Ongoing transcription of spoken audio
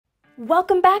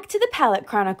Welcome back to the Pallet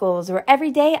Chronicles, where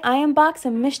every day I unbox a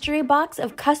mystery box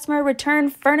of customer return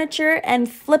furniture and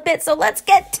flip it, so let's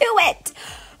get to it!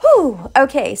 Whew,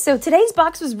 okay, so today's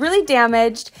box was really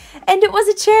damaged, and it was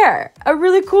a chair, a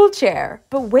really cool chair.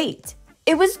 But wait,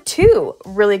 it was two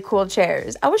really cool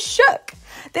chairs. I was shook.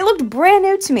 They looked brand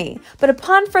new to me, but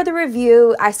upon further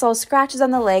review, I saw scratches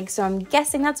on the legs, so I'm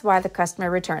guessing that's why the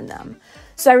customer returned them.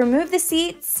 So I removed the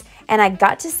seats, and I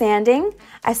got to sanding.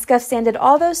 I scuff sanded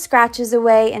all those scratches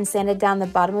away and sanded down the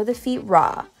bottom of the feet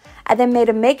raw. I then made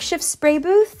a makeshift spray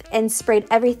booth and sprayed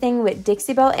everything with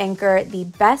Dixie Belle Anchor, the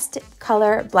best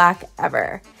color black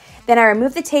ever. Then I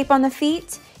removed the tape on the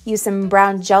feet, used some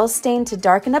brown gel stain to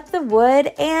darken up the wood,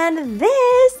 and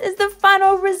this is the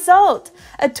final result.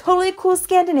 A totally cool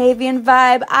Scandinavian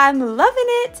vibe. I'm loving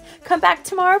it. Come back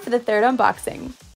tomorrow for the third unboxing.